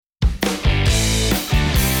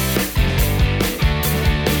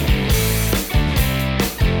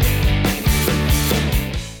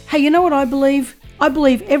Hey, you know what I believe? I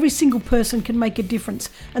believe every single person can make a difference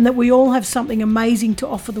and that we all have something amazing to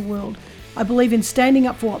offer the world. I believe in standing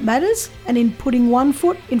up for what matters and in putting one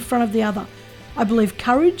foot in front of the other. I believe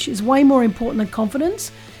courage is way more important than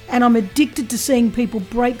confidence, and I'm addicted to seeing people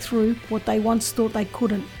break through what they once thought they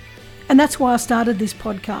couldn't. And that's why I started this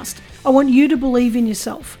podcast. I want you to believe in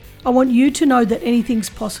yourself. I want you to know that anything's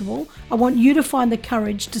possible. I want you to find the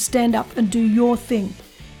courage to stand up and do your thing.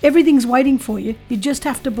 Everything's waiting for you. You just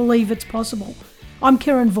have to believe it's possible. I'm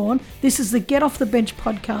Karen Vaughan. This is the Get Off the Bench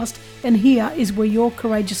podcast, and here is where your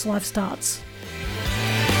courageous life starts.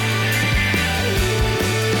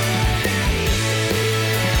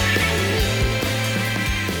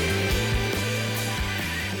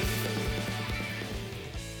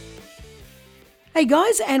 Hey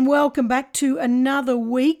guys, and welcome back to another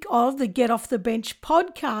week of the Get Off the Bench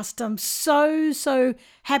podcast. I'm so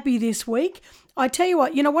happy this week. I tell you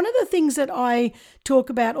what, one of the things that I talk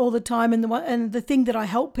about all the time and the thing that I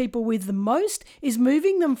help people with the most is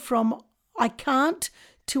moving them from I can't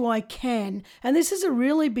to I can. And this is a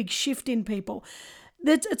really big shift in people.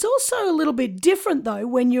 It's also a little bit different though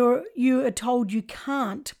when you are told you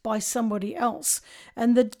can't by somebody else.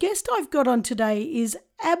 And the guest I've got on today is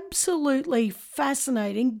absolutely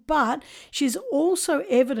fascinating, but she's also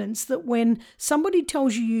evidence that when somebody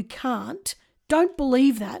tells you can't, don't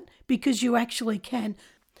believe that because you actually can.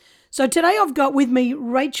 So today I've got with me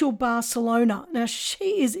Rachel Barcelona. Now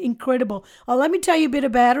she is incredible. Let me tell you a bit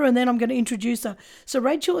about her and then I'm going to introduce her. So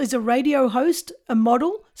Rachel is a radio host, a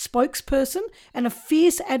model, spokesperson and a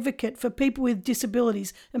fierce advocate for people with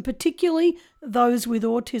disabilities and particularly those with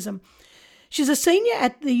autism. She's a senior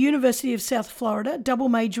at the University of South Florida, double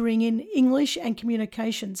majoring in English and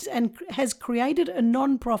communications, and has created a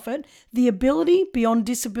non-profit, The Ability Beyond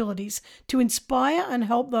Disabilities, to inspire and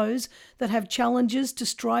help those that have challenges to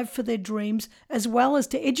strive for their dreams, as well as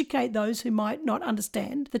to educate those who might not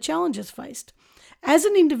understand the challenges faced. As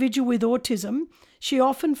an individual with autism, she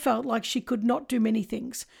often felt like she could not do many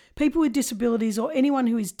things. People with disabilities or anyone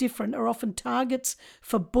who is different are often targets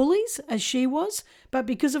for bullies, as she was, but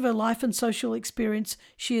because of her life and social experience,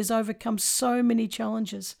 she has overcome so many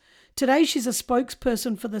challenges. Today, she's a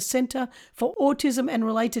spokesperson for the Center for Autism and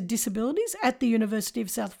Related Disabilities at the University of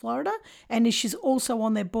South Florida, and she's also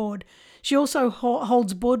on their board. She also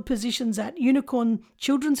holds board positions at Unicorn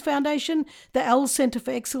Children's Foundation, the L Center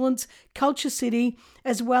for Excellence, Culture City,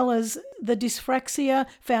 as well as the Dyspraxia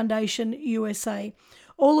Foundation USA,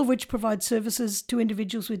 all of which provide services to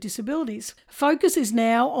individuals with disabilities. Focus is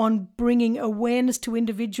now on bringing awareness to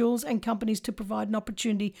individuals and companies to provide an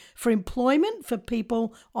opportunity for employment for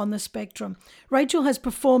people on the spectrum. Rachel has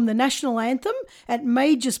performed the national anthem at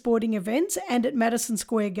major sporting events and at Madison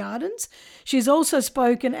Square Gardens. She's also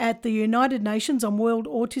spoken at the United Nations on World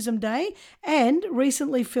Autism Day and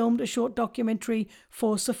recently filmed a short documentary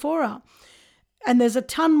for Sephora. And there's a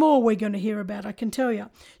ton more we're going to hear about, I can tell you.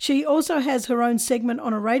 She also has her own segment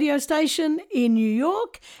on a radio station in New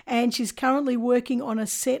York, and she's currently working on a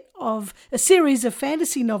series of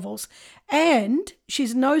fantasy novels. And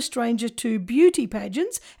she's no stranger to beauty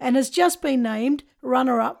pageants and has just been named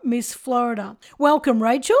runner-up Miss Florida. Welcome,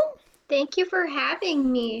 Rachel. Thank you for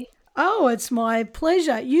having me. Oh, it's my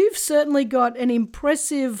pleasure. You've certainly got an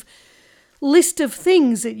impressive list of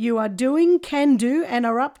things that you are doing, can do, and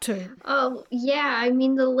are up to. Oh, yeah. I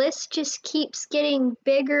mean, the list just keeps getting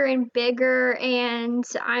bigger and bigger, and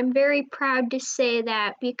I'm very proud to say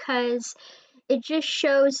that because it just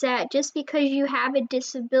shows that just because you have a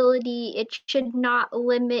disability, it should not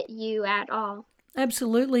limit you at all.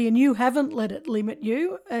 Absolutely, and you haven't let it limit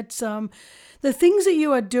you. It's the things that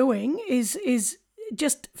you are doing is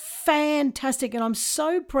just fantastic, and I'm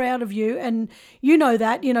so proud of you. And you know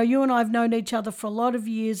that, you and I have known each other for a lot of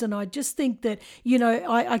years, and I just think that,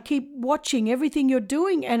 I keep watching everything you're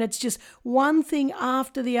doing, and it's just one thing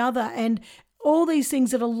after the other, and all these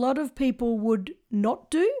things that a lot of people would not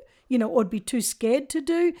do, or be too scared to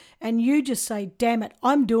do, and you just say, damn it,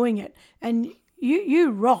 I'm doing it, and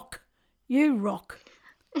you rock. You rock.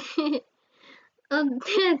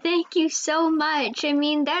 Thank you so much. I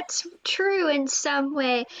mean, that's true in some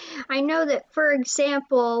way. I know that, for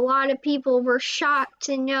example, a lot of people were shocked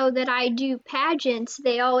to know that I do pageants.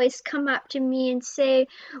 They always come up to me and say,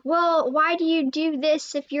 well, why do you do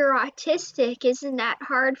this if you're autistic? Isn't that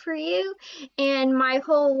hard for you? And my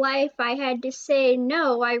whole life I had to say,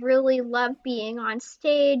 no, I really love being on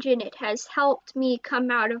stage and it has helped me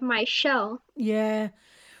come out of my shell. Yeah.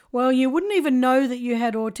 Well, you wouldn't even know that you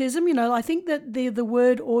had autism. I think that the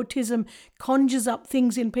word autism conjures up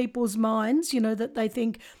things in people's minds, that they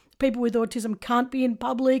think people with autism can't be in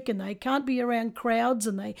public and they can't be around crowds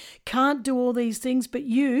and they can't do all these things, but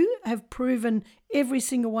you have proven every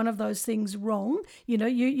single one of those things wrong. You know,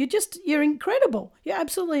 you're incredible. You're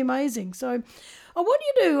absolutely amazing. So I want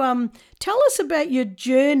you to tell us about your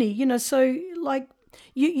journey, you know, so like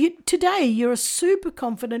you today you're a super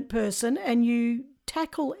confident person and you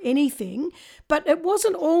tackle anything, but it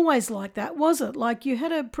wasn't always like that, was it? Like you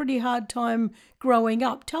had a pretty hard time growing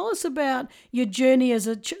up. Tell us about your journey as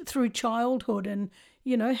through childhood and,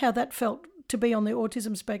 you know, how that felt to be on the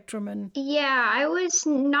autism spectrum. And Yeah, I was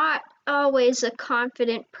not always a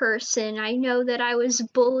confident person. I know that I was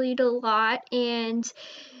bullied a lot, and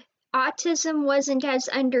autism wasn't as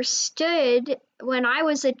understood when I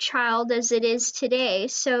was a child as it is today.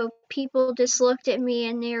 So people just looked at me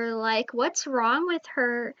and they were like, "What's wrong with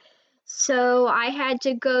her?" So I had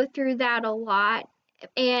to go through that a lot.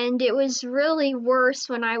 And it was really worse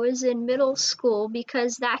when I was in middle school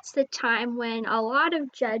because that's the time when a lot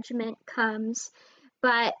of judgment comes.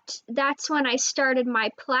 But that's when I started my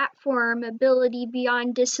platform, Ability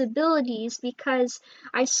Beyond Disabilities, because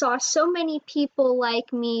I saw so many people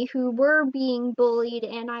like me who were being bullied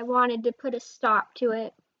and I wanted to put a stop to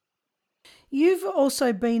it. you've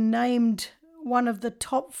also been named one of the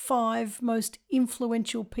top 5 most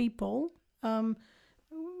influential people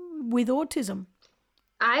with autism.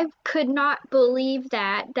 I could not believe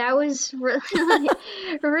that. That was really,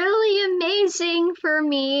 really amazing for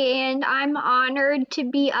me, and I'm honored to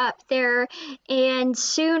be up there. And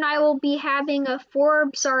soon I will be having a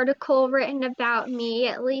Forbes article written about me.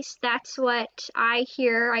 At least that's what I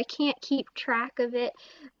hear. I can't keep track of it,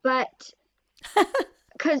 but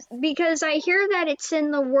because I hear that it's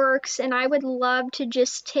in the works, and I would love to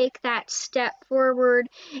just take that step forward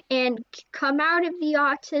and come out of the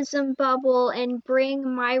autism bubble and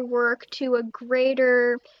bring my work to a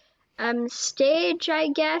greater stage, I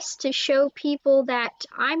guess, to show people that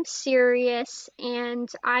I'm serious and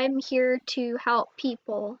I'm here to help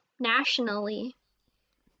people nationally.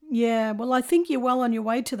 Yeah, well, I think you're well on your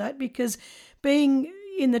way to that because being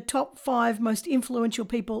in the top 5 most influential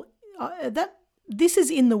people, that this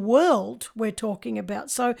is in the world we're talking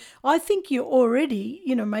about. So I think you're already,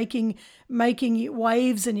 you know, making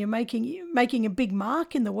waves and you're making a big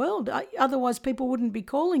mark in the world. Otherwise, people wouldn't be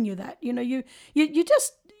calling you that. You know, you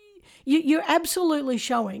just you're absolutely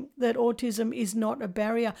showing that autism is not a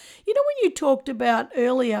barrier. You know, when you talked about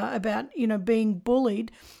earlier about, you know, being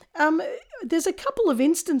bullied, um, there's a couple of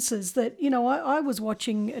instances that, you know, I was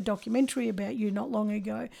watching a documentary about you not long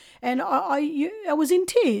ago, and I was in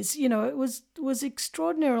tears. You know, it was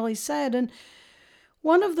extraordinarily sad, and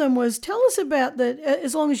one of them was, tell us about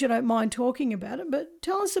as long as you don't mind talking about it, but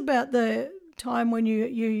tell us about the time when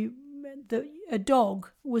a dog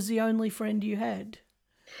was the only friend you had.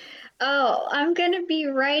 Oh, I'm going to be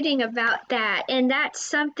writing about that, and that's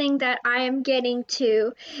something that I am getting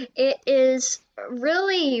to. It is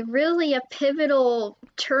really, really a pivotal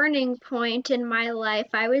turning point in my life.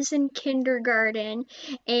 I was in kindergarten,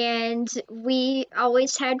 and we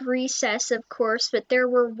always had recess, of course, but there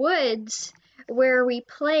were woods where we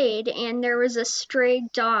played, and there was a stray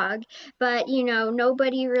dog, but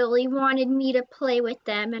nobody really wanted me to play with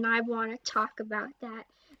them, and I want to talk about that.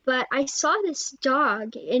 But I saw this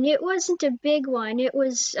dog, and it wasn't a big one, it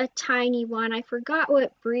was a tiny one. I forgot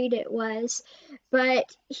what breed it was,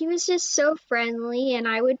 but he was just so friendly, and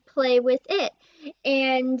I would play with it.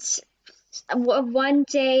 And one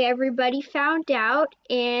day, everybody found out,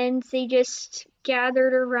 and they just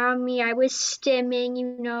gathered around me. I was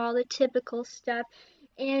stimming, all the typical stuff.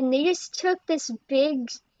 And they just took this big,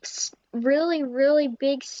 really, really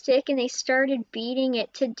big stick and they started beating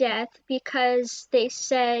it to death because they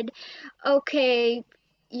said, okay,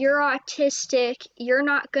 you're autistic. You're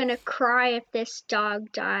not going to cry if this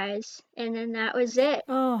dog dies. And then that was it.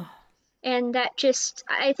 Oh, And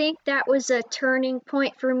I think that was a turning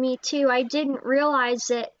point for me too. I didn't realize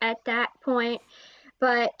it at that point,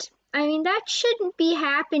 but I mean, that shouldn't be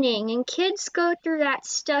happening, and kids go through that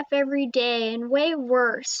stuff every day and way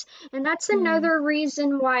worse. And that's another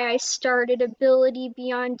reason why I started Ability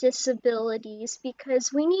Beyond Disabilities,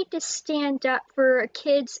 because we need to stand up for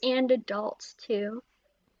kids and adults too.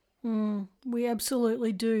 we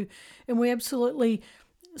absolutely do, and we absolutely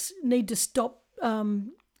need to stop,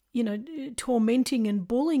 you know, tormenting and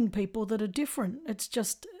bullying people that are different. It's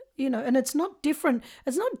just, you know, and it's not different.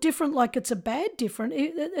 It's not different like it's a bad different.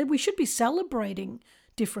 We should be celebrating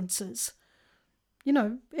differences. You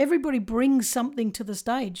know, everybody brings something to the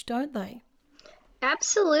stage, don't they?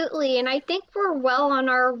 Absolutely, and I think we're well on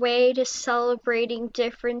our way to celebrating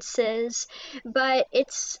differences, but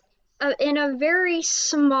it's in a very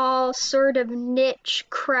small sort of niche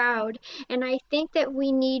crowd. And I think that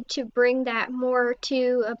we need to bring that more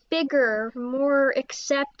to a bigger, more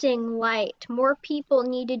accepting light. More people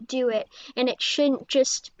need to do it, and it shouldn't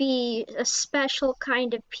just be a special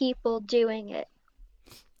kind of people doing it.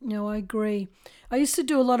 No, I agree. I used to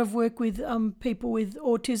do a lot of work with people with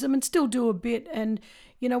autism and still do a bit. And,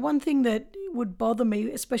 one thing that would bother me,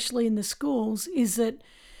 especially in the schools, is that,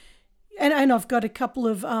 and I've got a couple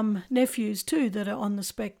of nephews too that are on the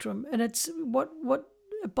spectrum. And it's what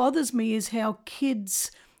bothers me is how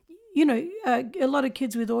kids, a lot of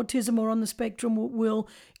kids with autism or on the spectrum will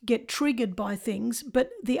get triggered by things, but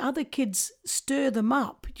the other kids stir them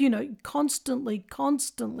up, constantly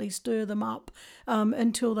stir them up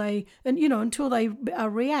until they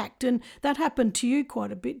react. And that happened to you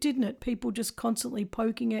quite a bit, didn't it? People just constantly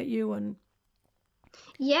poking at you and.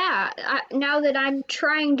 Yeah, now that I'm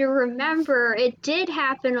trying to remember, it did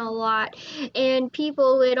happen a lot, and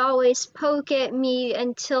people would always poke at me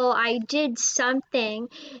until I did something.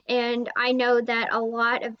 And I know that a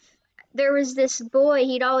lot of there was this boy,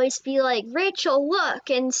 he'd always be like, Rachel, look,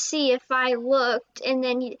 and see if I looked, and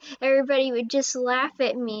then everybody would just laugh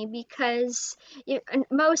at me because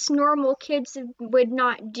most normal kids would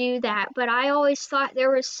not do that, but I always thought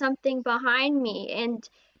there was something behind me. And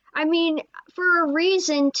I mean, for a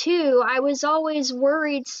reason too. I was always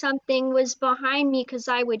worried something was behind me because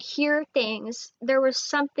I would hear things. There was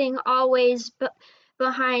something always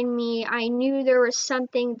behind me. I knew there was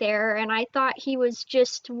something there, and I thought he was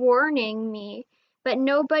just warning me. But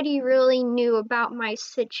nobody really knew about my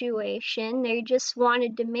situation. They just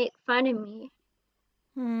wanted to make fun of me.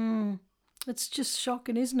 Hmm. It's just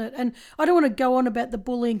shocking, isn't it? And I don't want to go on about the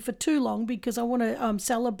bullying for too long because I want to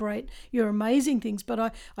celebrate your amazing things.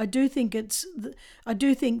 But I do think I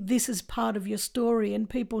do think this is part of your story, and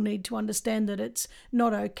people need to understand that it's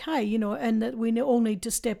not okay, and that we all need to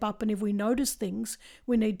step up. And if we notice things,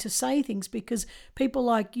 we need to say things because people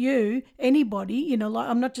like you, anybody, like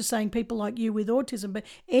I'm not just saying people like you with autism, but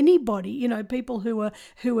anybody, people who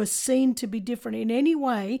are seen to be different in any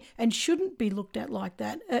way and shouldn't be looked at like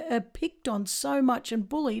that, are picked on so much and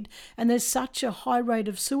bullied, and there's such a high rate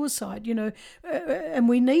of suicide, and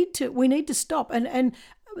we need to stop. And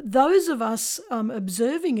those of us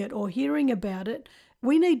observing it or hearing about it,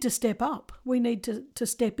 we need to step up. We need to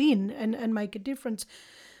step in and make a difference.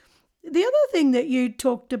 The other thing that you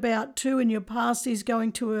talked about too in your past is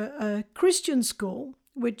going to a Christian school,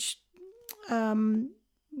 which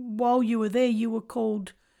while you were there, you were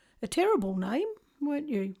called a terrible name, weren't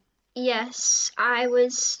you? Yes, I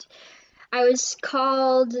was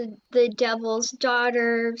called the devil's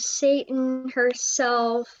daughter, Satan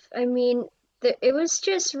herself. I mean, it was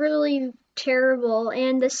just really terrible.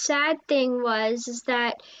 And the sad thing was is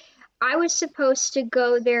that I was supposed to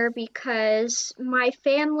go there because my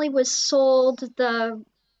family was sold the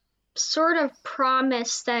sort of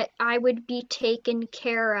promise that I would be taken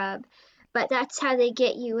care of. But that's how they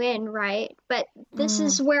get you in, right? But this Mm.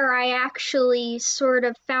 is where I actually sort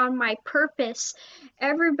of found my purpose.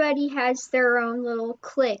 Everybody has their own little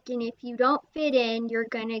clique, and if you don't fit in, you're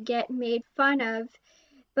gonna get made fun of.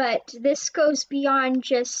 But this goes beyond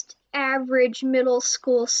just average middle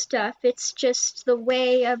school stuff. It's just the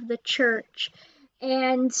way of the church.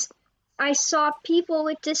 And I saw people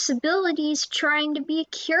with disabilities trying to be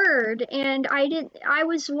cured, and I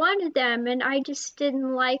was one of them, and I just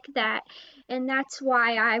didn't like that. And that's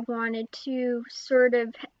why I wanted to sort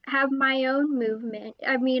of have my own movement.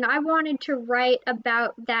 I mean, I wanted to write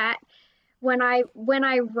about that when I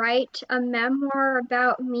write a memoir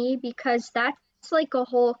about me, because that's like a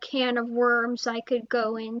whole can of worms I could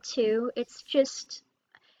go into. It's just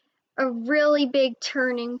a really big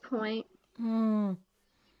turning point. Mm.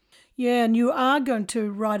 Yeah, and you are going to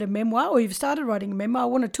write a memoir, or you've started writing a memoir. I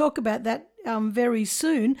want to talk about that very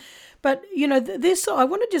soon. But, this, I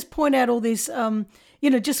want to just point out all this,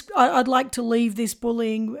 I'd like to leave this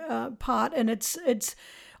bullying part, and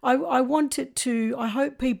I want it to, I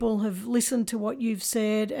hope people have listened to what you've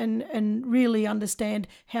said and really understand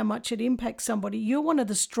how much it impacts somebody. You're one of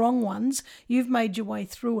the strong ones. You've made your way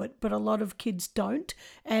through it, but a lot of kids don't.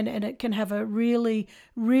 And it can have a really,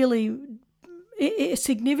 really a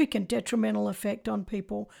significant detrimental effect on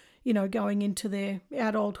people, going into their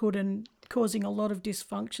adulthood and causing a lot of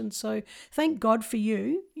dysfunction. So thank God for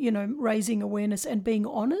you, raising awareness and being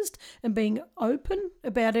honest and being open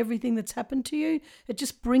about everything that's happened to you. It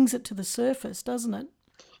just brings it to the surface, doesn't it?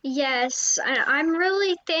 Yes, I'm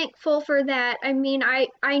really thankful for that. I mean,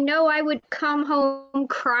 I know I would come home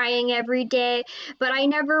crying every day, but I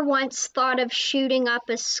never once thought of shooting up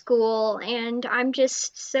a school, and I'm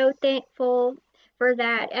just so thankful for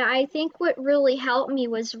that. And I think what really helped me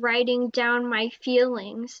was writing down my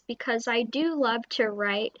feelings because I do love to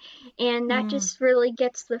write, and that Mm, just really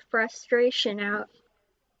gets the frustration out.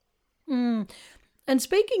 mm. And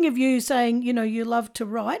speaking of you saying, you love to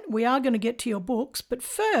write, we are going to get to your books. But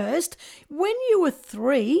first, when you were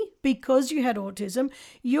 3, because you had autism,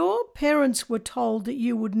 your parents were told that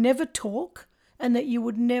you would never talk and that you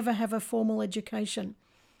would never have a formal education.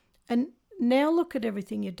 And now look at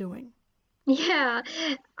everything you're doing. Yeah,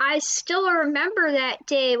 I still remember that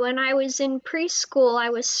day when I was in preschool. I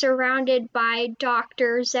was surrounded by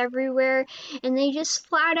doctors everywhere, and they just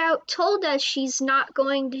flat out told us she's not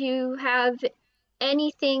going to have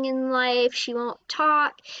anything in life. She won't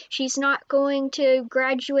talk. She's not going to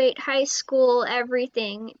graduate high school,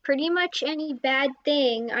 everything. Pretty much any bad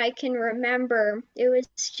thing I can remember. It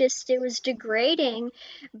was degrading,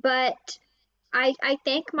 but I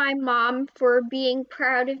thank my mom for being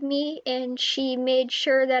proud of me, and she made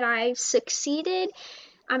sure that I succeeded.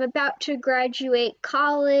 I'm about to graduate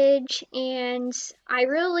college, and I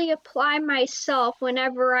really apply myself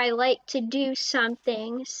whenever I like to do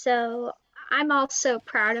something. So I'm also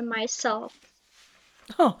proud of myself.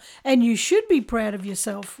 Oh, and you should be proud of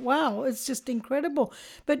yourself. Wow, it's just incredible.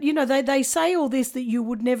 But they say all this that you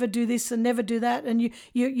would never do this and never do that, and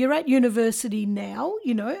you're at university now,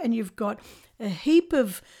 and you've got a heap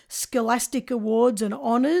of scholastic awards and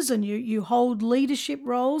honours, and you hold leadership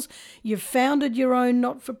roles. You've founded your own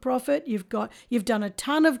not-for-profit. You've done a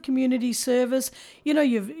ton of community service.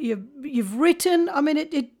 You've written. I mean,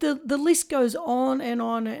 the list goes on and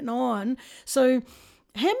on and on. So,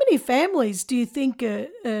 how many families do you think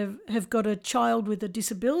have got a child with a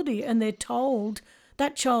disability and they're told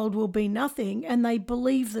that child will be nothing and they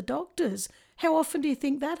believe the doctors? How often do you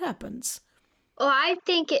think that happens? Well, I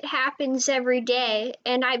think it happens every day,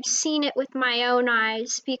 and I've seen it with my own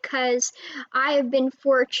eyes because I have been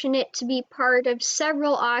fortunate to be part of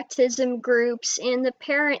several autism groups, and the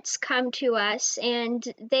parents come to us and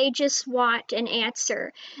they just want an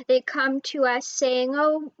answer. They come to us saying,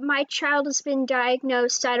 "Oh, my child has been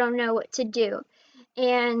diagnosed, I don't know what to do."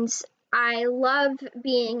 And I love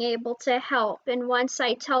being able to help. And once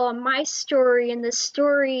I tell them my story and the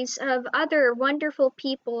stories of other wonderful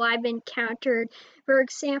people I've encountered, for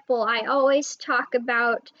example, I always talk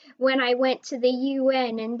about when I went to the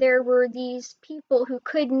UN and there were these people who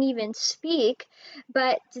couldn't even speak,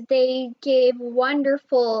 but they gave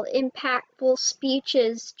wonderful, impactful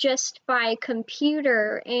speeches just by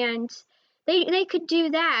computer, and they could do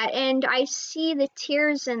that, and I see the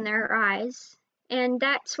tears in their eyes, and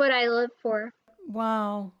that's what I live for.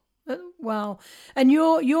 Wow. Wow. And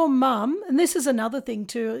your mum, and this is another thing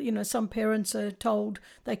too, some parents are told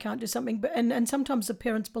they can't do something, but and sometimes the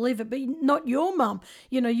parents believe it, but not your mum.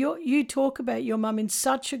 You talk about your mum in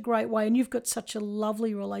such a great way, and you've got such a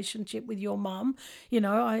lovely relationship with your mum.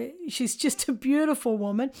 She's just a beautiful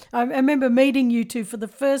woman. I remember meeting you two for the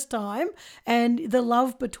first time, and the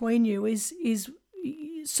love between you is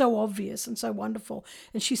so obvious and so wonderful,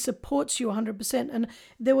 and she supports you 100%. And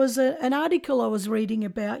there was an article I was reading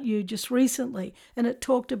about you just recently, and it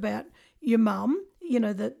talked about your mum,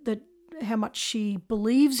 that how much she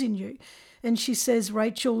believes in you. And she says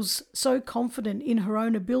Rachel's so confident in her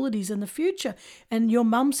own abilities in the future. And your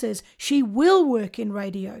mum says she will work in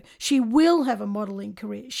radio. She will have a modelling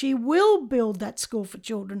career. She will build that school for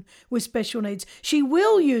children with special needs. She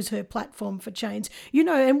will use her platform for change.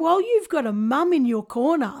 And while you've got a mum in your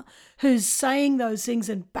corner who's saying those things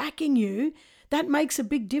and backing you, that makes a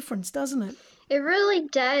big difference, doesn't it? It really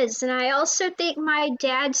does. And I also think my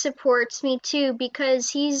dad supports me too because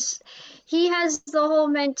he has the whole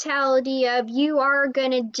mentality of you are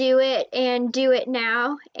going to do it and do it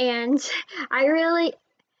now. And I really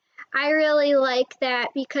I really like that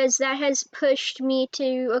because that has pushed me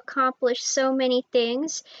to accomplish so many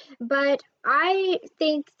things. But I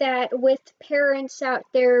think that with parents out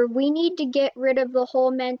there, we need to get rid of the whole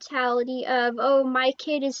mentality of, oh, my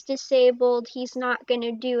kid is disabled, he's not going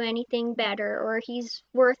to do anything better, or he's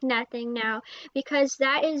worth nothing now, because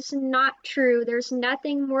that is not true. There's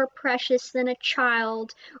nothing more precious than a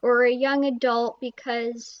child or a young adult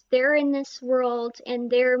because they're in this world and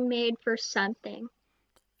they're made for something.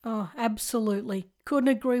 Oh, absolutely. Couldn't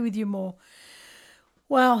agree with you more.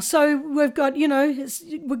 Wow. So we've got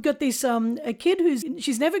this a kid who's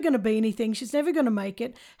she's never going to be anything. She's never going to make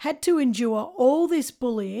it. Had to endure all this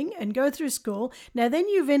bullying and go through school. Now then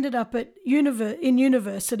you've ended up at in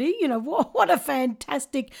university. What a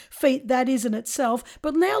fantastic feat that is in itself.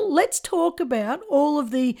 But now let's talk about all of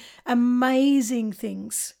the amazing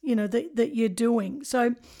things that you're doing.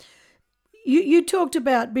 So You talked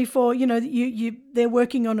about before, they're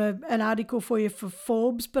working on an article for you for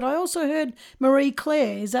Forbes, but I also heard Marie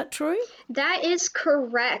Claire. Is that true? That is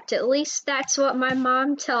correct. At least that's what my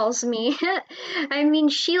mom tells me. I mean,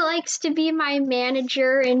 she likes to be my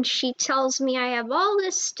manager and she tells me I have all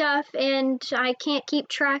this stuff and I can't keep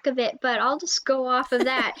track of it, but I'll just go off of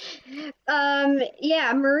that.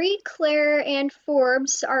 Yeah, Marie Claire and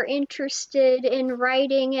Forbes are interested in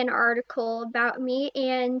writing an article about me,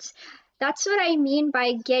 and that's what I mean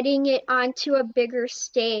by getting it onto a bigger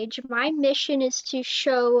stage. My mission is to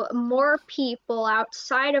show more people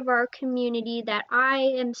outside of our community that I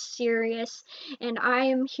am serious and I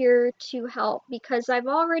am here to help, because I've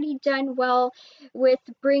already done well with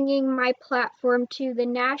bringing my platform to the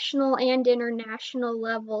national and international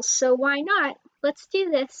levels. So why not? Let's do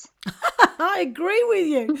this. I agree with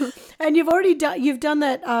you. And you've done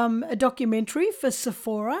that a documentary for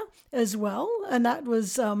Sephora as well, and that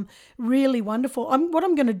was really wonderful. What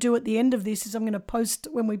I'm going to do at the end of this is I'm going to post,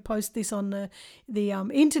 when we post this on the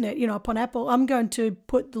internet, upon Apple, I'm going to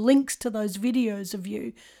put the links to those videos of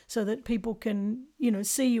you so that people can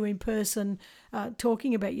see you in person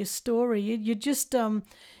talking about your story. You just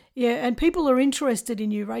yeah, and people are interested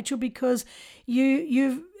in you, Rachel, because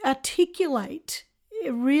you articulate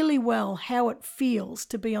really well how it feels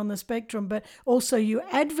to be on the spectrum, but also you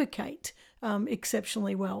advocate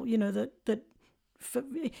exceptionally well. You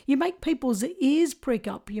make people's ears prick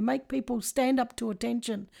up. You make people stand up to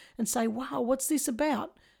attention and say, "Wow, what's this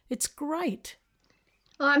about?" It's great.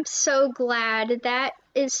 Well, I'm so glad. That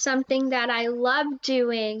is something that I love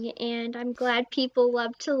doing, and I'm glad people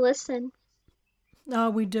love to listen.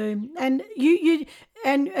 Oh, we do. And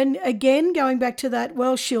and again, going back to that,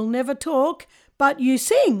 well, she'll never talk, but you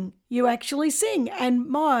sing. You actually sing. And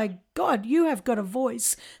my God, you have got a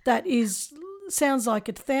voice that sounds like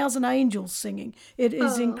 1,000 angels singing. It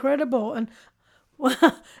is Oh. incredible. And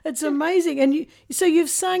it's amazing. And so you've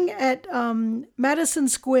sung at Madison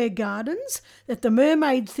Square Gardens, at the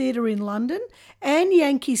Mermaid Theatre in London, and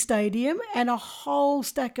Yankee Stadium, and a whole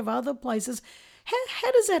stack of other places.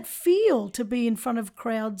 How does that feel to be in front of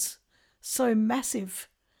crowds so massive?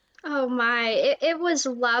 Oh my, it was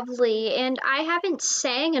lovely. And I haven't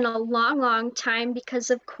sang in a long, long time because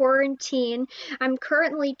of quarantine. I'm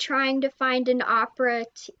currently trying to find an opera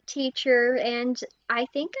teacher, and I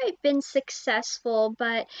think I've been successful,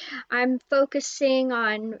 but I'm focusing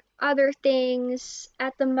on other things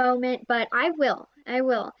at the moment, but I will. I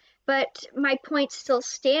will. But my point still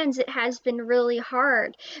stands. It has been really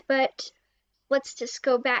hard. But let's just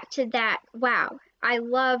go back to that. Wow. I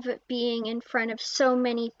love being in front of so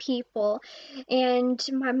many people. And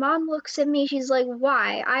my mom looks at me, she's like,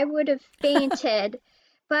 why? I would have fainted.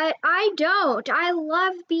 But I don't. I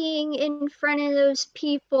love being in front of those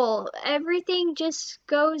people. Everything just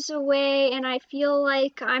goes away, and I feel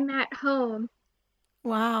like I'm at home.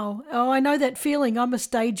 Wow. Oh, I know that feeling. I'm a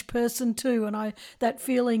stage person too, and that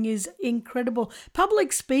feeling is incredible.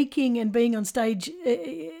 Public speaking and being on stage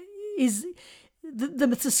is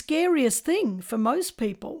it's the scariest thing for most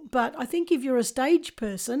people. But I think if you're a stage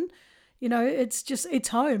person, it's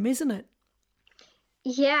home, isn't it?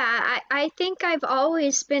 Yeah, I think I've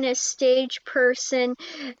always been a stage person.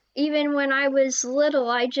 Even when I was little,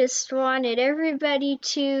 I just wanted everybody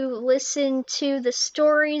to listen to the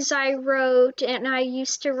stories I wrote, and I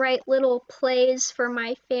used to write little plays for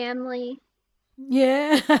my family.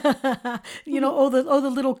 Yeah. All the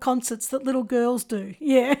little concerts that little girls do.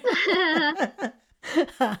 Yeah.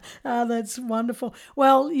 Oh, that's wonderful.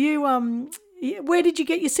 Well, where did you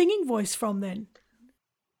get your singing voice from then?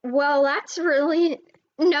 Well, that's really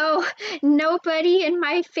no, nobody in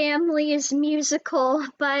my family is musical,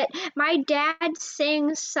 but my dad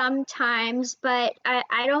sings sometimes, but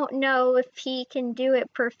I don't know if he can do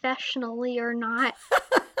it professionally or not.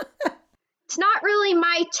 It's not really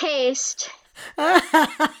my taste. How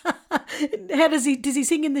does he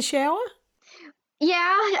sing in the shower?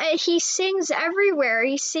 Yeah, he sings everywhere.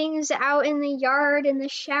 He sings out in the yard, in the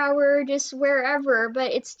shower, just wherever,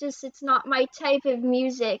 but it's not my type of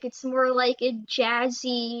music. It's more like a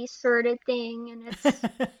jazzy sort of thing, and it's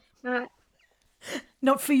not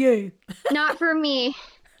Not for you. not for me.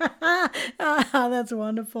 Ah, that's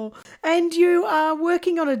wonderful. And you are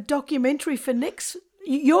working on a documentary for next.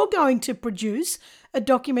 You're going to produce a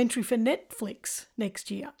documentary for Netflix next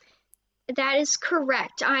year. That is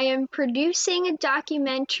correct. I am producing a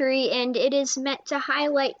documentary, and it is meant to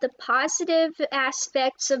highlight the positive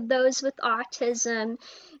aspects of those with autism,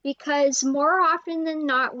 because more often than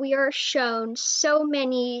not, we are shown so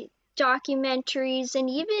many documentaries and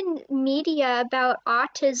even media about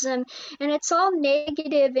autism, and it's all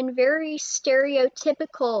negative and very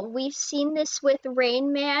stereotypical. We've seen this with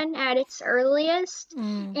Rain Man at its earliest,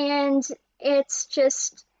 and it's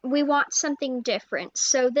just we want something different.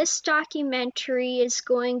 So this documentary is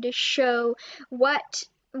going to show what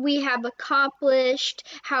we have accomplished,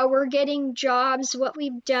 how we're getting jobs, what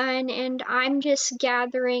we've done, and I'm just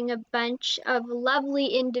gathering a bunch of lovely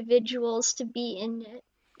individuals to be in it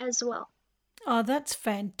as well. Oh, that's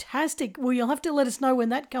fantastic. Well, you'll have to let us know when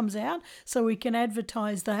that comes out so we can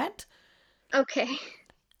advertise that. Okay.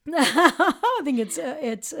 I think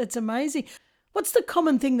it's amazing. What's the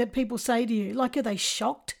common thing that people say to you? Like, are they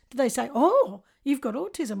shocked? Do they say, "Oh, you've got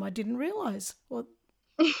autism. I didn't realize"? Well,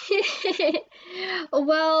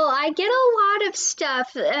 Well, I get a lot of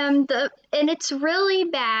stuff, and it's really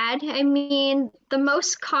bad. I mean, the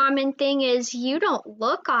most common thing is you don't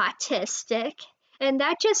look autistic, and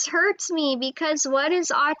that just hurts me because what is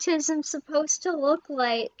autism supposed to look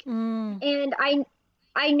like? And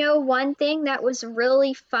I know one thing that was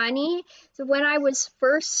really funny. So when I was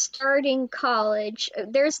first starting college,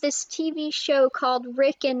 there's this TV show called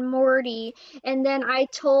Rick and Morty, and then I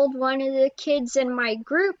told one of the kids in my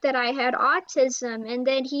group that I had autism, and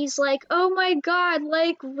then he's like, "Oh my God,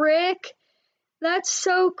 like Rick? That's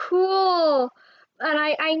so cool." And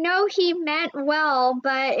I know he meant well,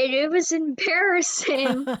 but it was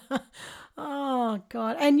embarrassing. oh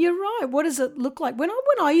God! And you're right. What does it look like? When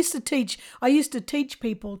I used to teach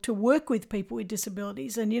people to work with people with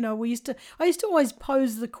disabilities, and I used to always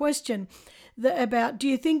pose the question about, do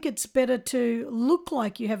you think it's better to look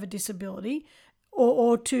like you have a disability,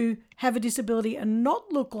 or to have a disability and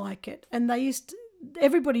not look like it? And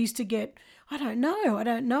everybody used to get, I don't know.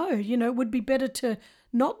 It would be better to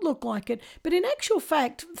not look like it. But in actual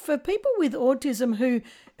fact, for people with autism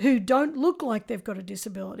who don't look like they've got a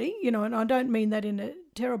disability, and I don't mean that in a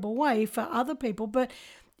terrible way for other people, but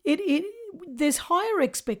there's higher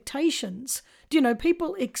expectations.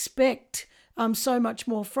 People expect so much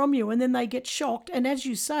more from you, and then they get shocked. And as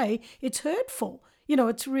you say, it's hurtful.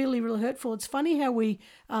 It's really, really hurtful. It's funny how we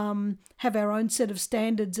have our own set of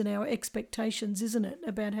standards and our expectations, isn't it,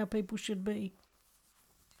 about how people should be?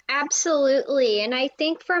 Absolutely. And I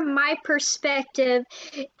think from my perspective,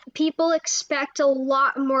 people expect a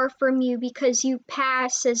lot more from you because you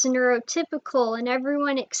pass as neurotypical and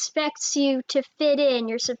everyone expects you to fit in.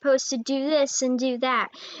 You're supposed to do this and do that.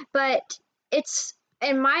 But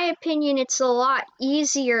in my opinion, it's a lot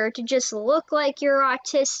easier to just look like you're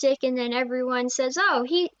autistic and then everyone says, "Oh,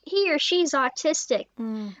 he or she's autistic."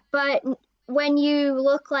 But when you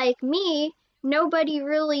look like me, nobody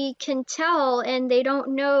really can tell and they don't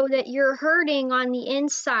know that you're hurting on the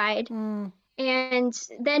inside. And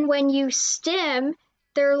then when you stim,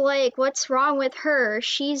 they're like, "What's wrong with her?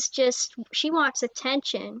 She wants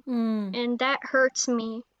attention." And that hurts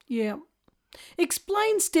me. Yeah.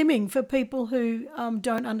 Explain stimming for people who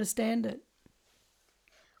don't understand it.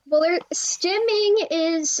 Well, stimming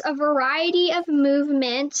is a variety of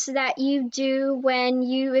movements that you do when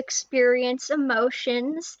you experience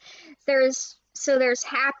emotions. There's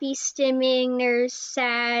happy stimming, there's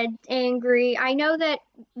sad, angry. I know that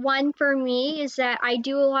one for me is that I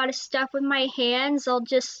do a lot of stuff with my hands. I'll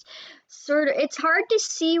just it's hard to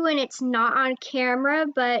see when it's not on camera,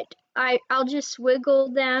 but I'll just wiggle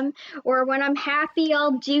them. Or when I'm happy,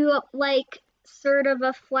 I'll do like sort of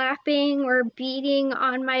a flapping or beating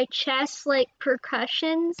on my chest like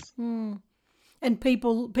percussions. And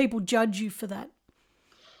people judge you for that.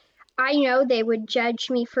 I know they would judge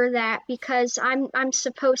me for that because I'm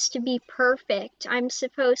supposed to be perfect. I'm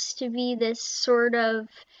supposed to be this sort of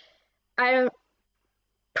I don't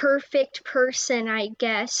perfect person, I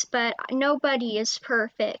guess, but nobody is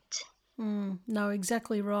perfect. No,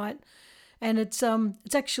 exactly right. And it's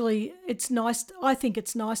actually nice. I think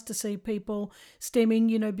it's nice to see people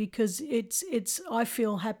stemming, because I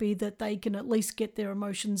feel happy that they can at least get their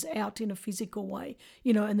emotions out in a physical way,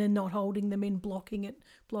 and they're not holding them in, blocking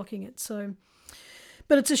it. So,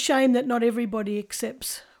 but it's a shame that not everybody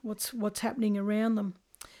accepts what's happening around them.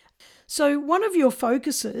 So one of your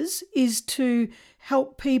focuses is to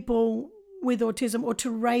help people with autism, or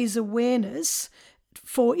to raise awareness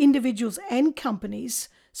for individuals and companies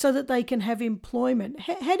so that they can have employment.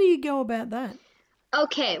 How do you go about that?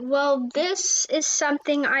 Okay, well, this is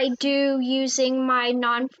something I do using my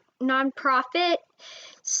nonprofit.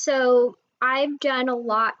 So I've done a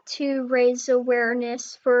lot to raise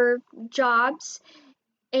awareness for jobs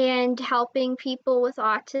and helping people with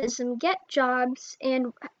autism get jobs.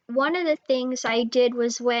 And one of the things I did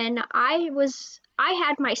was when I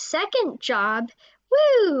had my second job.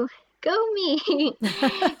 Woo! Go me.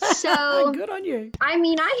 So Good on you. I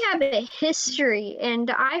mean, I have a history,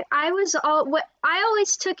 and I was all what I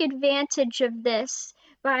always took advantage of this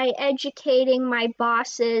by educating my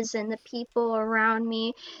bosses and the people around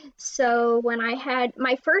me. So when I had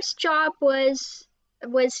my first job was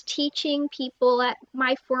teaching people at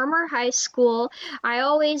my former high school. I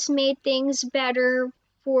always made things better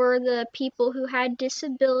for the people who had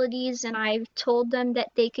disabilities, and I told them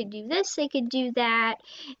that they could do this, they could do that,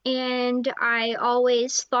 and I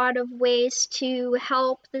always thought of ways to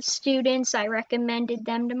help the students. I recommended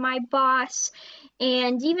them to my boss.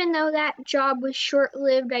 And even though that job was short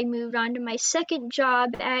lived, I moved on to my second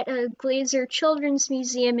job at a Glazer Children's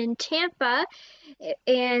Museum in Tampa.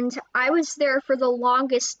 And I was there for the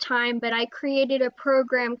longest time, but I created a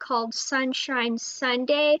program called Sunshine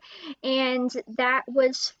Sunday, and that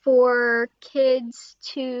was for kids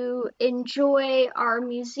to enjoy our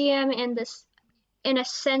museum and this in a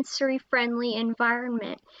sensory friendly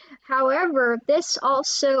environment. However, this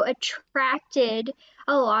also attracted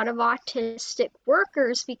a lot of autistic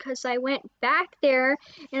workers because I went back there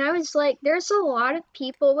and I was like, there's a lot of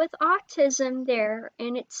people with autism there,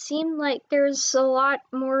 and it seemed like there's a lot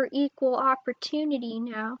more equal opportunity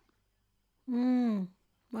now. Mm.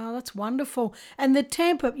 Wow, that's wonderful. And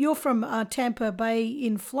you're from Tampa Bay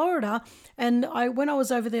in Florida, and when I was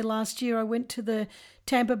over there last year, I went to the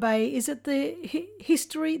Tampa Bay. Is it the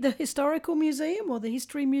historical museum or the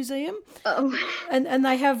history museum? Oh, And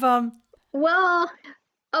they have well,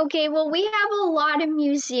 okay, well, we have a lot of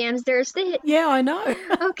museums. There's the yeah, I know.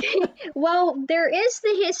 Okay, well, there is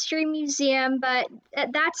the History Museum, but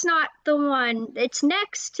that's not the one. It's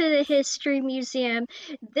next to the History Museum.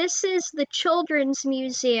 This is the Children's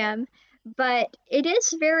Museum, but it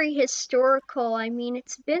is very historical. I mean,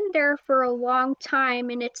 it's been there for a long time,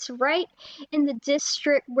 and it's right in the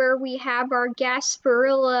district where we have our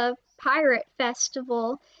Gasparilla Pirate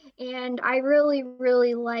Festival, and I really,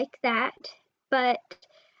 really like that. But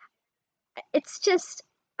it's just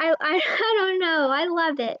I don't know. I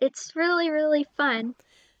love it. It's really, really fun.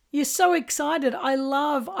 You're so excited. I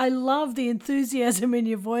love the enthusiasm in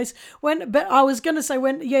your voice. But I was going to say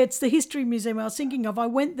yeah, it's the history museum I was thinking of. I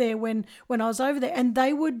went there when I was over there, and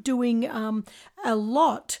they were doing a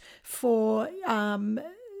lot for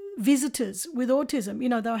visitors with autism.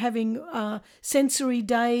 They were having sensory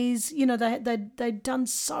days. They'd done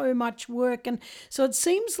so much work, and so it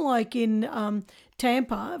seems like in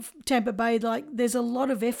Tampa Bay, like there's a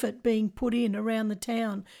lot of effort being put in around the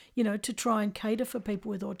town, to try and cater for people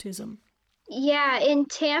with autism. Yeah, in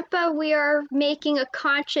Tampa, we are making a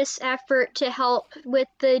conscious effort to help with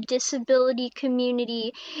the disability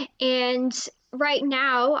community. And right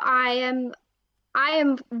now, I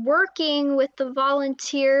am working with the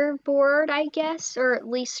volunteer board, I guess, or at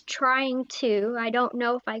least trying to. I don't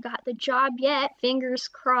know if I got the job yet, fingers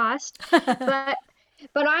crossed. But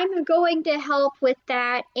but I'm going to help with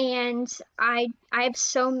that, and I have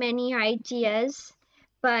so many ideas,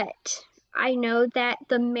 but I know that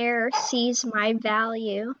the mayor sees my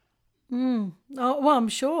value. Mm. Oh, well, I'm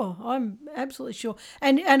sure. I'm absolutely sure.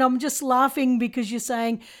 And I'm just laughing because you're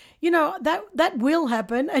saying, that will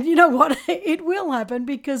happen, and you know what? It will happen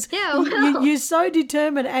because Yeah, well, you're so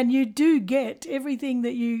determined, and you do get everything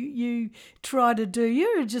that you try to do.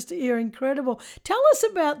 You're incredible. Tell us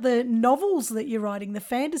about the novels that you're writing, the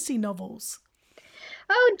fantasy novels.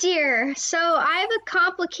 oh dear. So I have a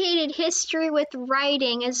complicated history with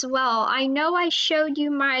writing as well. I know I showed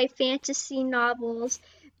you my fantasy novels,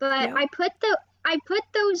 but Yeah. I put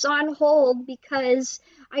those on hold because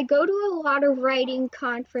I go to a lot of writing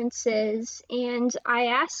conferences and I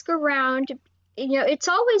ask around. It's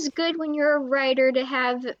always good when you're a writer to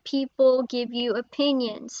have people give you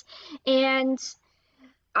opinions. And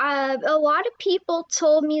a lot of people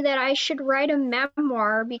told me that I should write a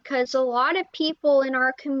memoir because a lot of people in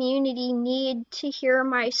our community need to hear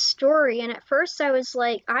my story. And at first I was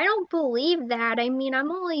like, I don't believe that. I mean,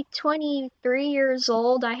 I'm only 23 years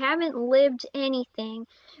old. I haven't lived anything.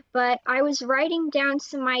 But I was writing down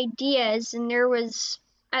some ideas, and there was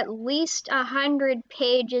at least 100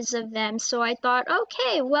 pages of them. So I thought,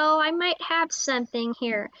 okay, well, I might have something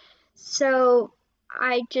here. So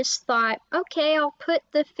I just thought, okay, I'll put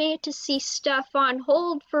the fantasy stuff on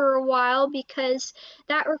hold for a while because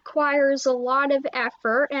that requires a lot of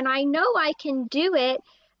effort, and I know I can do it,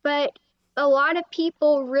 but a lot of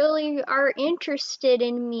people really are interested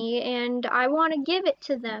in me, and I want to give it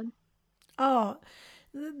to them. Oh,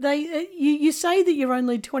 you say that you're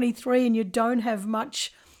only 23 and you don't have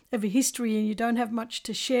much of a history and you don't have much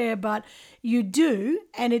to share, but you do,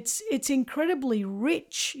 and it's incredibly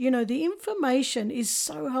rich. You know, the information is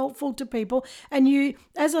so helpful to people, and you,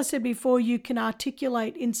 as I said before, you can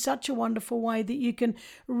articulate in such a wonderful way that you can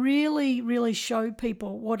really, really show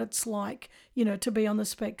people what it's like, you know, to be on the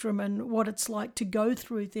spectrum and what it's like to go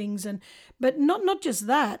through things, and but not just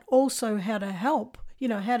that, also how to help, you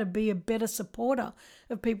know, how to be a better supporter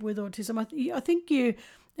of people with autism. I think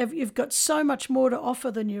you've got so much more to offer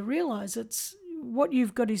than you realize. It's what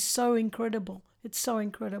you've got is so incredible. It's so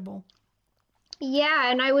incredible. Yeah,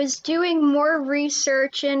 and I was doing more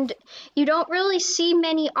research, and you don't really see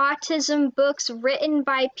many autism books written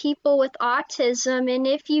by people with autism, and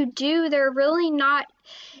if you do, they're really not.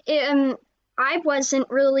 I wasn't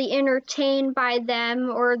really entertained by them,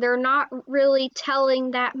 or they're not really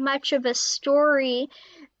telling that much of a story,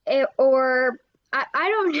 or I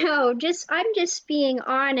don't know, just I'm just being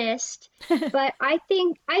honest. But I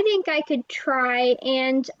think I could try,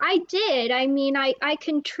 and I did. I mean, I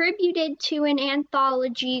contributed to an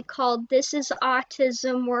anthology called This Is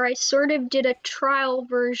Autism, where I sort of did a trial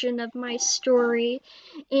version of my story,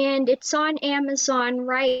 and it's on Amazon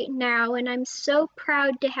right now, and I'm so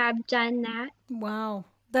proud to have done that. Wow,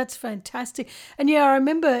 that's fantastic. And yeah, I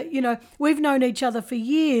remember, you know, we've known each other for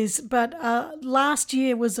years, but last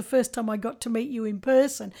year was the first time I got to meet you in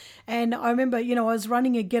person. And I remember, you know, I was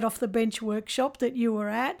running a Get Off the Bench workshop that you were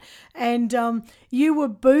at, and you were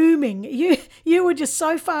booming. You were just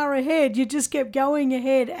so far ahead. You just kept going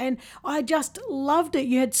ahead, and I just loved it.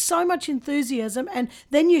 You had so much enthusiasm, and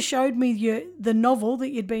then you showed me the novel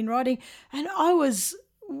that you'd been writing, and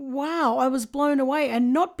wow, I was blown away,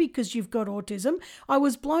 and not because you've got autism. I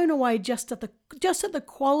was blown away just at the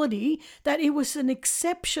quality, that it was an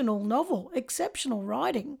exceptional novel, exceptional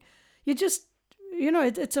writing. You just, you know,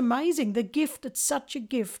 it's amazing. The gift, it's such a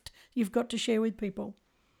gift you've got to share with people.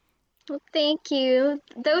 Well, thank you.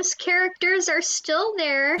 Those characters are still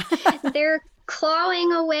there. They're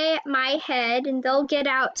clawing away at my head, and they'll get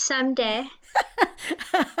out someday.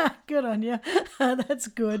 Good on you. That's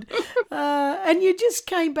good. And you just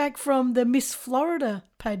came back from the Miss Florida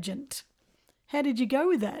pageant. How did you go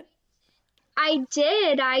with that? I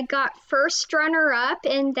did. I got first runner up,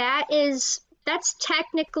 and that's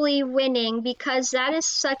technically winning because that is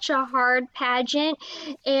such a hard pageant.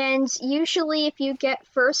 And usually, if you get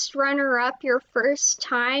first runner up your first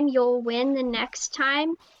time, you'll win the next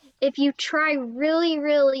time if you try really,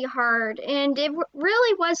 really hard. And it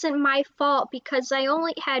really wasn't my fault because I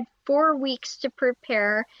only had 4 weeks to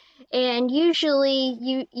prepare. And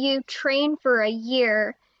usually, you train for a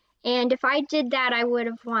year. And if I did that, I would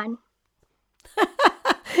have won.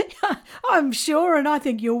 I'm sure, and I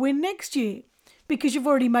think you'll win next year because you've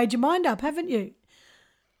already made your mind up, haven't you?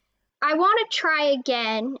 I want to try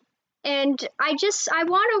again. And I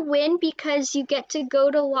want to win because you get to go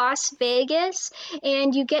to Las Vegas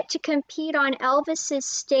and you get to compete on Elvis's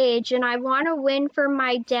stage. And I want to win for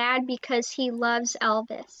my dad because he loves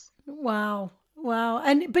Elvis. Wow. Wow.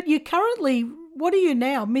 But you currently, what are you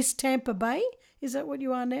now? Miss Tampa Bay? Is that what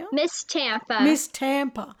you are now? Miss Tampa. Miss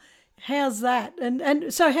Tampa. How's that?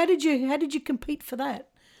 And so how did you compete for that?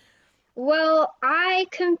 Well, I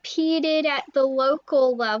competed at the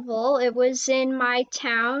local level. It was in my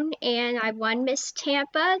town, and I won Miss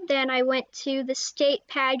Tampa. Then I went to the state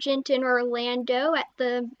pageant in Orlando at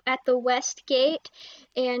the Westgate,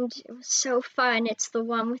 and it was so fun. It's the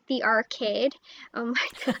one with the arcade. Oh my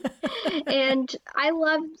God. And I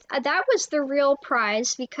loved that was the real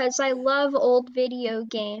prize because I love old video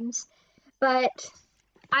games. But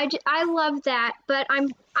I love that, but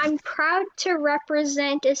I'm proud to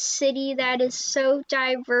represent a city that is so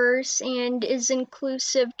diverse and is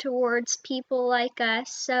inclusive towards people like us.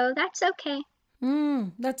 So that's okay.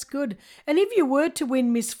 That's good. And if you were to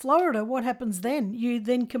win Miss Florida, what happens then? You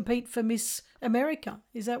then compete for Miss America.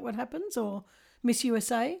 Is that what happens, or Miss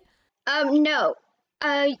USA? No.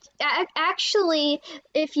 Actually,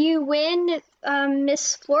 if you win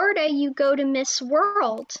Miss Florida, you go to Miss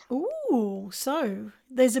World. Ooh, so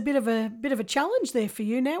there's a bit of a challenge there for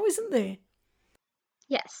you now, isn't there?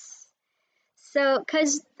 Yes. So,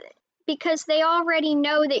 because they already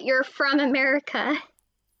know that you're from America.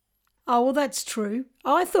 Oh, well, that's true.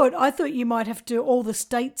 I thought you might have to, all the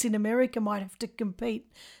states in America might have to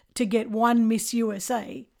compete to get one Miss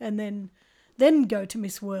USA and then go to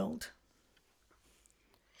Miss World.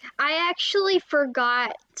 I actually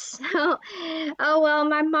forgot. So, oh well,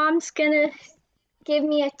 my mom's gonna give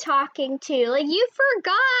me a talking to. Like, you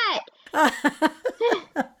forgot.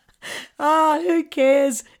 Ah, who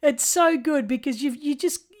cares? It's so good because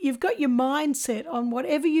you've got your mindset on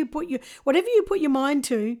whatever you put your mind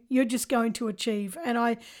to, you're just going to achieve. And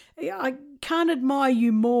I can't admire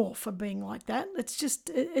you more for being like that.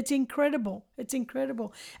 It's incredible. It's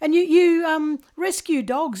incredible. And you rescue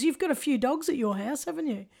dogs. You've got a few dogs at your house, haven't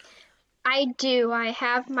you? I do. I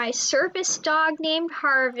have my service dog named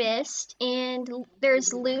Harvest, and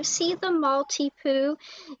there's Lucy the Maltipoo,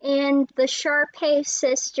 and the Sharpei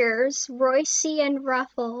sisters, Royce and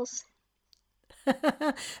Ruffles.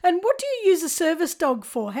 And what do you use a service dog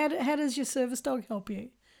for? How does your service dog help you?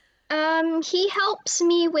 He helps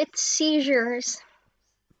me with seizures.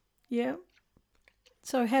 Yeah.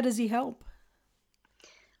 So how does he help?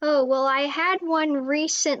 Oh, well, I had one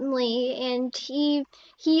recently, and he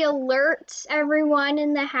alerts everyone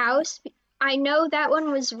in the house. I know that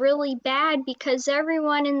one was really bad because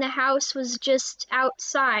everyone in the house was just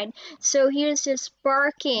outside. So he was just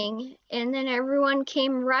barking, and then everyone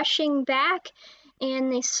came rushing back,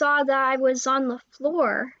 and they saw that I was on the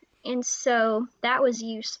floor. And so that was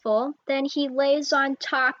useful. Then he lays on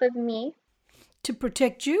top of me. To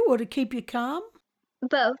protect you or to keep you calm?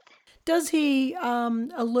 Both. Does he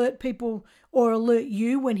alert people or alert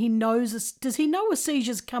you when he knows? Does he know a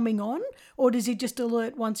seizure's coming on, or does he just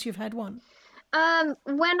alert once you've had one?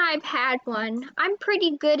 When I've had one, I'm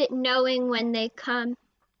pretty good at knowing when they come.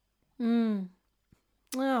 Oh,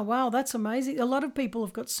 wow, that's amazing. A lot of people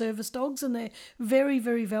have got service dogs and they're very,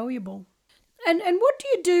 very valuable. And what do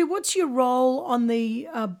you do? What's your role on the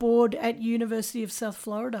board at University of South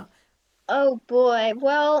Florida? Oh boy,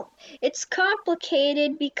 well, it's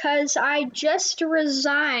complicated because I just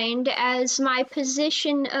resigned as my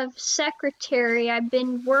position of secretary. I've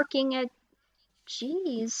been working at,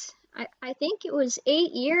 geez, I think it was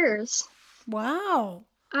 8 years. Wow.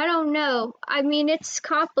 I don't know. I mean, it's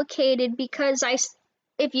complicated because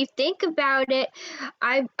if you think about it,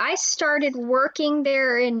 I started working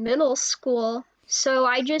there in middle school. So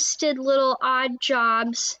I just did little odd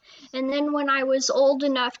jobs. And then when I was old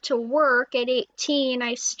enough to work at 18,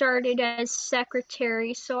 I started as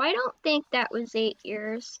secretary. So I don't think that was 8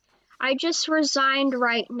 years. I just resigned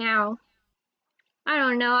right now. I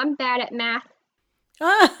don't know. I'm bad at math.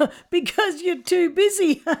 Ah, because you're too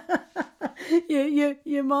busy.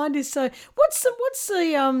 Your mind is so. What's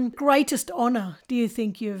the greatest honor do you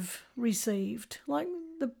think you've received? Like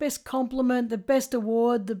the best compliment, the best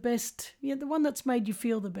award, the one that's made you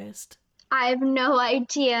feel the best. I have no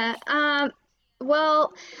idea.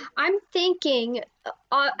 Well, I'm thinking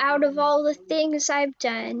out of all the things I've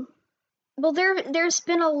done. Well, there's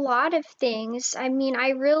been a lot of things. I mean, I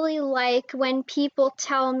really like when people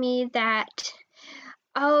tell me that,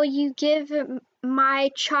 oh, you give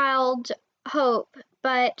my child hope,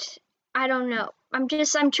 but I don't know. I'm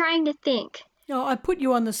trying to think. Oh, I put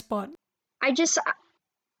you on the spot. I just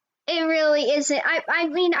It really isn't. I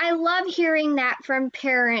mean, I love hearing that from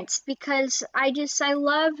parents because I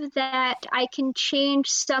love that I can change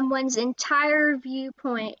someone's entire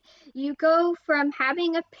viewpoint. You go from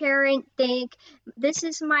having a parent think, this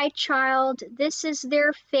is my child, this is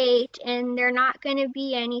their fate, and they're not going to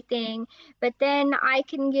be anything. But then I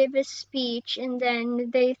can give a speech, and then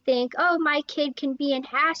they think, oh, my kid can be an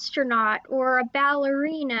astronaut or a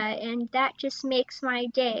ballerina, and that just makes my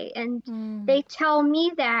day. And they tell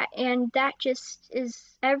me that, and that just is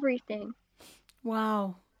everything.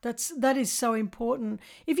 Wow. That is so important.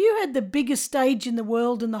 If you had the biggest stage in the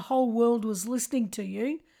world and the whole world was listening to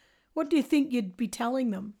you, what do you think you'd be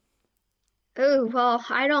telling them? Oh, well,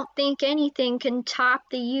 I don't think anything can top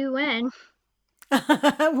the UN.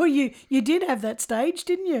 Well, you did have that stage,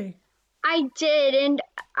 didn't you? I did, and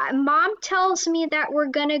Mom tells me that we're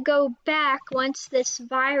gonna go back once this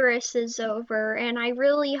virus is over, and I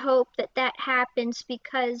really hope that that happens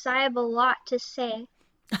because I have a lot to say.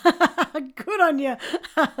 Good on you.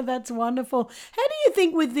 That's wonderful. How do you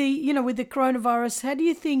think with the coronavirus, how do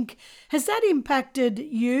you think has that impacted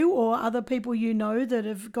you or other people you know that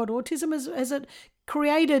have got autism? Has it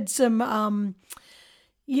created some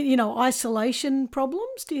isolation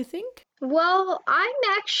problems, do you think? Well,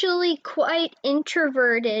 I'm actually quite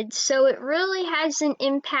introverted, so it really hasn't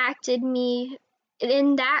impacted me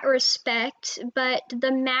in that respect, but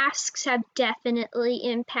the masks have definitely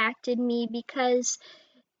impacted me because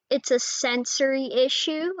it's a sensory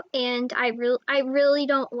issue and I really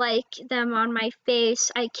don't like them on my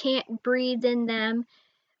face. I can't breathe in them,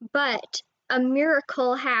 but a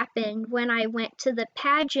miracle happened when I went to the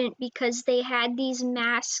pageant because they had these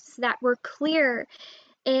masks that were clear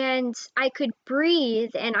and I could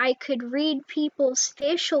breathe and I could read people's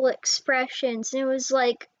facial expressions. And it was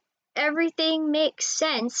like everything makes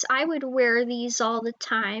sense. I would wear these all the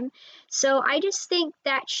time. So I just think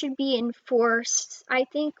that should be enforced. I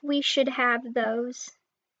think we should have those.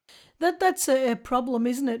 That's a problem,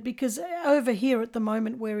 isn't it? Because over here at the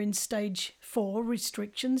moment we're in stage 4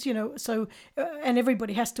 restrictions, so and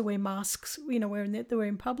everybody has to wear masks, we're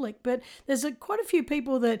in public. But there's quite a few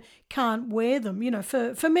people that can't wear them,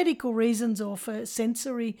 for medical reasons or for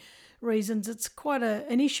sensory reasons. It's quite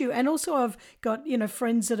an issue. And also I've got,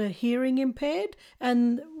 friends that are hearing impaired,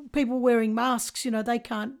 and people wearing masks, they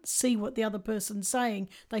can't see what the other person's saying.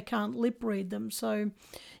 They can't lip read them. So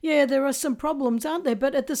yeah, there are some problems, aren't there?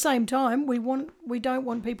 But at the same time, we don't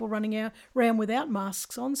want people running around without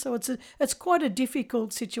masks on. So it's quite a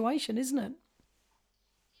difficult situation, isn't it?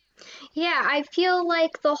 Yeah, I feel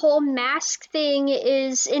like the whole mask thing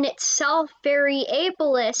is in itself very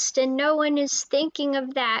ableist, and no one is thinking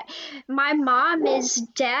of that. My mom is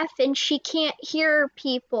deaf and she can't hear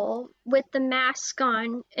people with the mask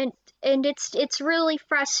on, and it's really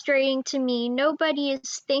frustrating to me. Nobody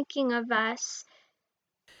is thinking of us.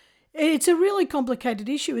 It's a really complicated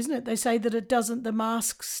issue, isn't it? They say that the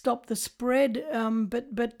masks stop the spread,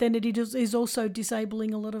 but then it is also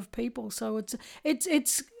disabling a lot of people. So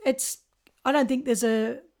it's. I don't think there's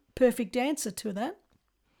a perfect answer to that.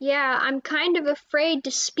 Yeah, I'm kind of afraid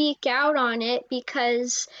to speak out on it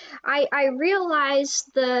because I realize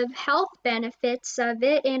the health benefits of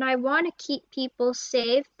it and I want to keep people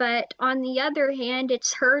safe, but on the other hand,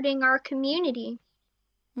 it's hurting our community.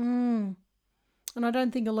 Mm. And I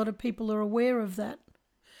don't think a lot of people are aware of that.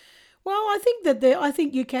 Well, I think I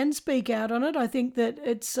think you can speak out on it. I think that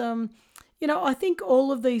it's I think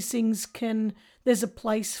all of these things there's a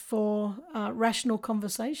place for rational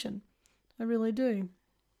conversation. I really do.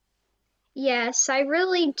 Yes, I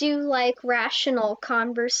really do like rational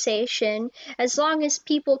conversation as long as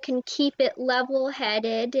people can keep it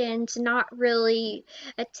level-headed and not really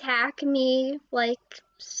attack me like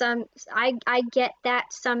I get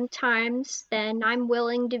that sometimes, then I'm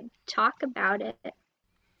willing to talk about it.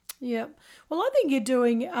 Yeah. Well, I think you're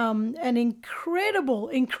doing an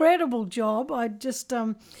incredible job. I just,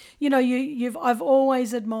 I've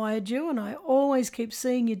always admired you, and I always keep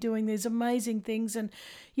seeing you doing these amazing things, and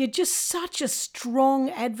you're just such a strong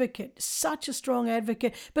advocate, such a strong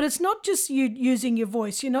advocate. But it's not just you using your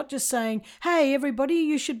voice. You're not just saying, "Hey, everybody,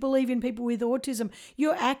 you should believe in people with autism."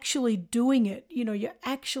 You're actually doing it. You're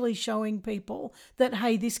actually showing people that,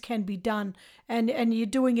 hey, this can be done, and you're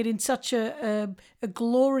doing it in such a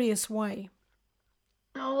glorious way.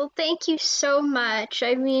 Oh, well, thank you so much.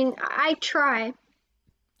 I mean, I try.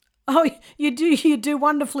 Oh, you do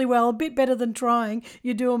wonderfully well, a bit better than trying.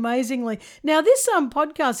 You do amazingly. Now, this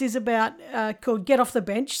podcast is about called Get Off the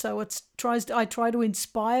Bench. So I try to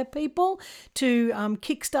inspire people to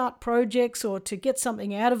kickstart projects or to get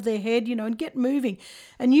something out of their head, and get moving.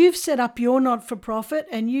 And you've set up your not-for-profit,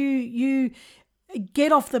 and you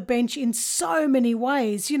get off the bench in so many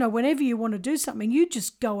ways. Whenever you want to do something, you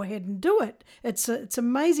just go ahead and do it. It's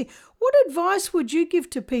amazing. What advice would you give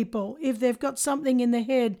to people if they've got something in their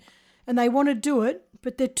head and they want to do it,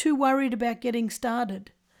 but they're too worried about getting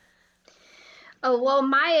started? Oh, well,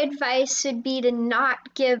 my advice would be to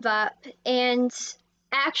not give up. And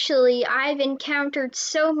actually, I've encountered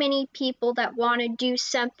so many people that want to do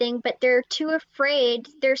something, but they're too afraid.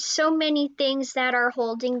 There's so many things that are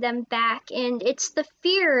holding them back, and it's the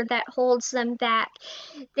fear that holds them back.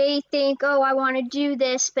 They think, oh, I want to do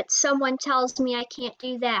this, but someone tells me I can't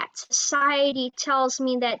do that. Society tells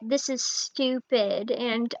me that this is stupid,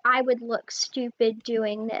 and I would look stupid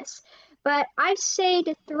doing this. But I say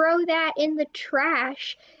to throw that in the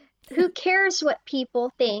trash. Who cares what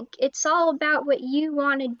people think? It's all about what you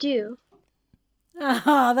want to do.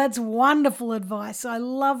 Ah, that's wonderful advice. I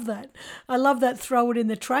love that. I love that. Throw it in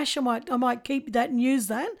the trash. I might keep that and use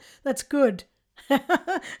that. That's good. Oh,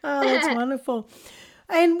 that's wonderful.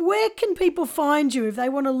 And where can people find you if they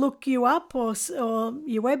want to look you up or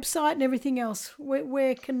your website and everything else?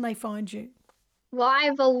 Where can they find you? Well, I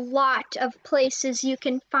have a lot of places you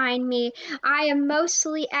can find me. I am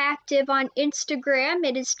mostly active on Instagram.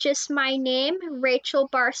 It is just my name, Rachel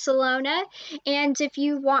Barcelona. And if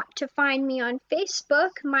you want to find me on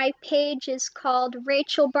Facebook, my page is called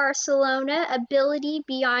Rachel Barcelona Ability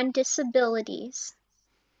Beyond Disabilities.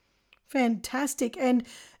 Fantastic. And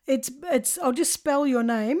it's I'll just spell your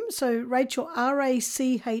name. So Rachel,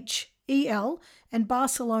 Rachel, and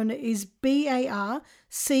Barcelona is BARCELLONA.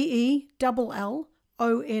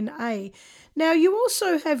 Now you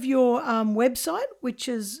also have your website, which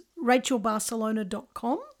is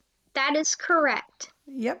rachelbarcelona.com. That is correct.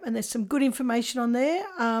 Yep, and there's some good information on there.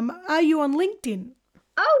 Are you on LinkedIn?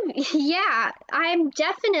 Oh, yeah, I'm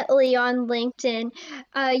definitely on LinkedIn.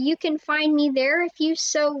 You can find me there if you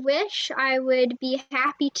so wish. I would be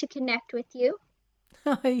happy to connect with you.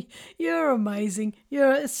 You're amazing.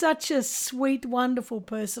 You're such a sweet, wonderful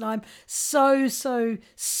person. I'm so, so,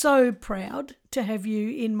 so proud to have you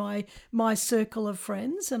in my circle of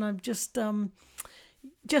friends, and I'm just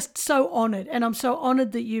so honoured. And I'm so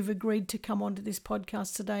honoured that you've agreed to come onto this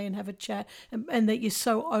podcast today and have a chat, and that you're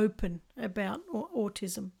so open about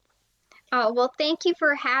autism. Oh, well, thank you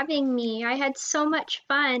for having me. I had so much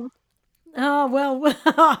fun. Oh well,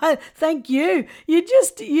 thank you. You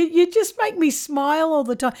just make me smile all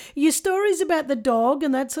the time. Your stories about the dog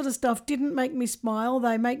and that sort of stuff didn't make me smile.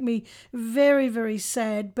 They make me very, very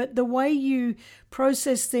sad. But the way you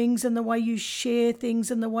process things and the way you share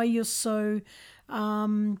things and the way you're so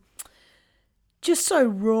just so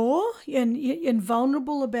raw and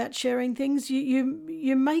vulnerable about sharing things,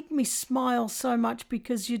 you make me smile so much,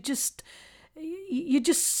 because you're just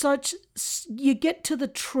such, you get to the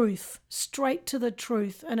truth, straight to the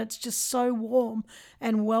truth, and it's just so warm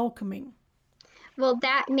and welcoming. Well,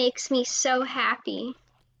 that makes me so happy.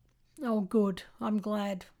 Oh, good. I'm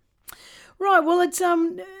glad. Right. Well,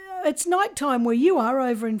 it's nighttime where you are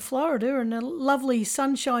over in Florida, and a lovely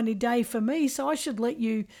sunshiny day for me. So I should let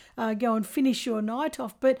you go and finish your night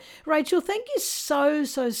off. But Rachel, thank you so,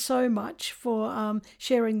 so, so much for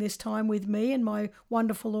sharing this time with me and my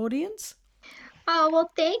wonderful audience. Oh, well,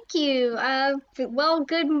 thank you. Well,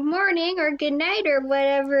 good morning or good night or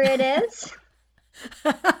whatever it is.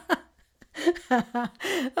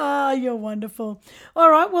 Ah, you're wonderful. All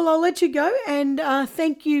right, well, I'll let you go, and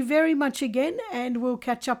thank you very much again, and we'll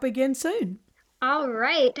catch up again soon. All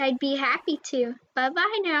right, I'd be happy to.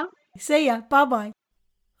 Bye-bye now. See ya. Bye bye.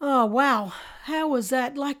 Oh, wow. How was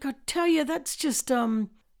that? Like, I tell you, that's just,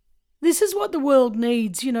 this is what the world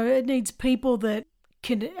needs. It needs people that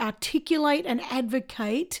can articulate and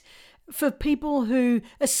advocate for people who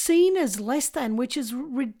are seen as less than, which is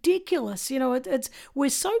ridiculous. We're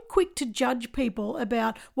so quick to judge people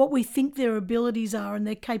about what we think their abilities are and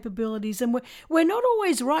their capabilities, and we're not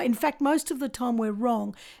always right. In fact, most of the time we're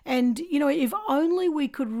wrong. And if only we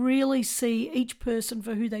could really see each person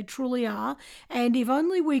for who they truly are, and if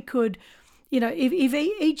only we could, if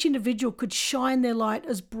each individual could shine their light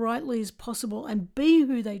as brightly as possible and be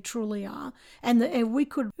who they truly are, and we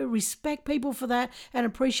could respect people for that and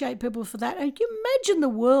appreciate people for that, and you imagine the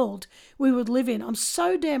world we would live in. I'm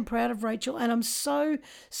so damn proud of Rachel, and I'm so,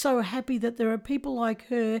 so happy that there are people like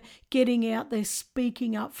her getting out there,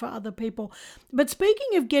 speaking up for other people. But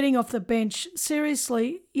speaking of getting off the bench,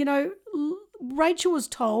 seriously, Rachel was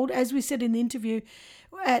told, as we said in the interview,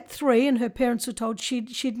 at 3, and her parents were told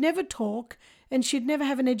she'd never talk and she'd never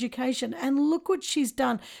have an education. And look what she's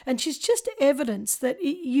done. And she's just evidence that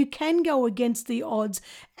you can go against the odds.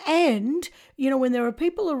 And, when there are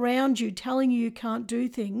people around you telling you can't do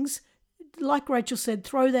things, like Rachel said,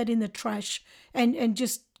 throw that in the trash and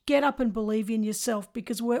just get up and believe in yourself,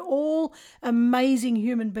 because we're all amazing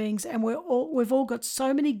human beings, and we've all got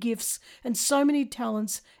so many gifts and so many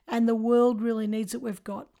talents, and the world really needs what we've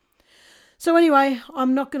got. So anyway,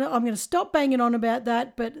 I'm going to stop banging on about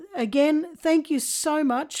that. But again, thank you so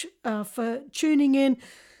much for tuning in,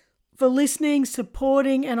 for listening,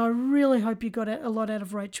 supporting, and I really hope you got a lot out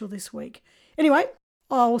of Rachel this week. Anyway,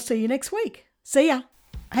 I'll see you next week. See ya.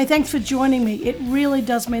 Hey, thanks for joining me. It really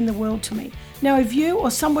does mean the world to me. Now, if you or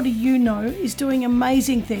somebody you know is doing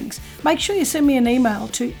amazing things, make sure you send me an email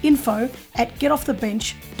to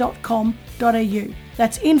info@getoffthebench.com.au.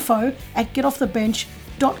 That's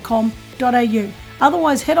info@getoffthebench.com.au.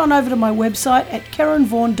 Otherwise, head on over to my website at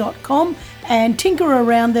karenvaughan.com and tinker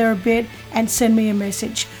around there a bit and send me a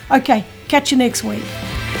message. Okay, catch you next week.